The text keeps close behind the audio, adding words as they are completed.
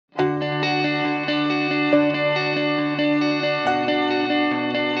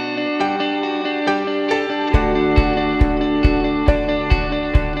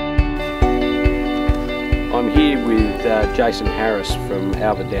Jason Harris from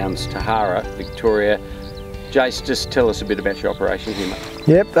Alva Downs, Tahara, Victoria. Jace, just tell us a bit about your operation here, mate.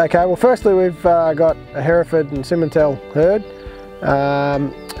 Yep, okay, well firstly we've got a Hereford and Simmental herd,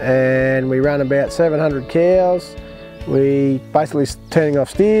 and we run about 700 cows. We basically turning off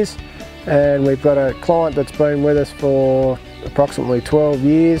steers, and we've got a client that's been with us for approximately 12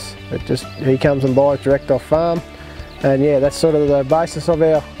 years. He comes and buys direct off farm, and yeah, that's sort of the basis of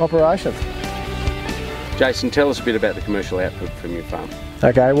our operation. Jason, tell us a bit about the commercial output from your farm.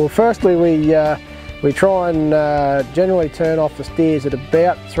 Okay, well firstly we try and generally turn off the steers at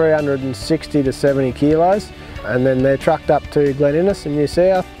about 360 to 70 kilos, and then they're trucked up to Glen Innes in New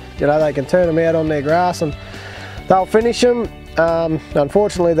South. You know, they can turn them out on their grass and they'll finish them.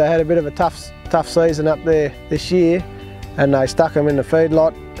 Unfortunately they had a bit of a tough season up there this year, and they stuck them in the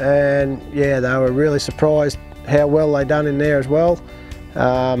feedlot, and yeah, they were really surprised how well they done in there as well.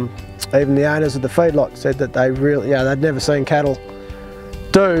 Even the owners of the feedlot said that they'd never seen cattle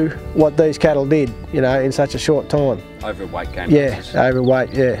do what these cattle did, you know, in such a short time. Overweight game. Yeah,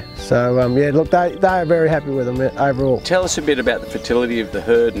 overweight, yeah. So yeah, look, they are very happy with them overall. Tell us a bit about the fertility of the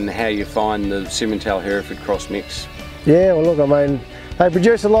herd and how you find the Simmental Hereford cross mix. Yeah, well look, I mean, they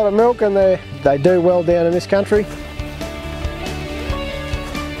produce a lot of milk and they do well down in this country.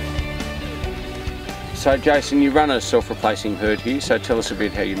 So Jason, you run a self-replacing herd here, so tell us a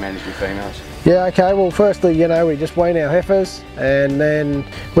bit how you manage your females. Yeah, okay, well firstly, you know, we just wean our heifers, and then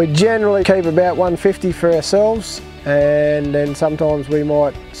we generally keep about 150 for ourselves, and then sometimes we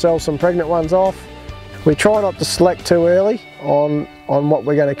might sell some pregnant ones off. We try not to select too early on what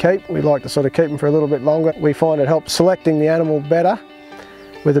we're going to keep. We like to sort of keep them for a little bit longer. We find it helps selecting the animal better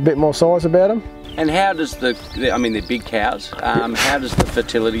with a bit more size about them. And how does I mean they're big cows, how does the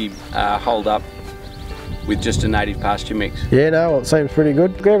fertility hold up with just a native pasture mix? Yeah, no, well, it seems pretty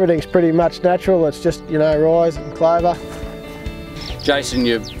good. Everything's pretty much natural. It's just, you know, rye and clover. Jason,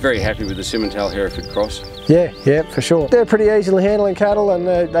 you're very happy with the Simmental Hereford cross? Yeah, for sure. They're pretty easily handling cattle, and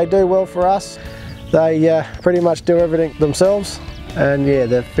they do well for us. They pretty much do everything themselves, and yeah,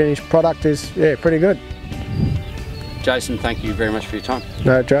 the finished product is pretty good. Jason, thank you very much for your time.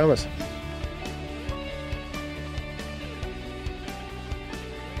 No dramas.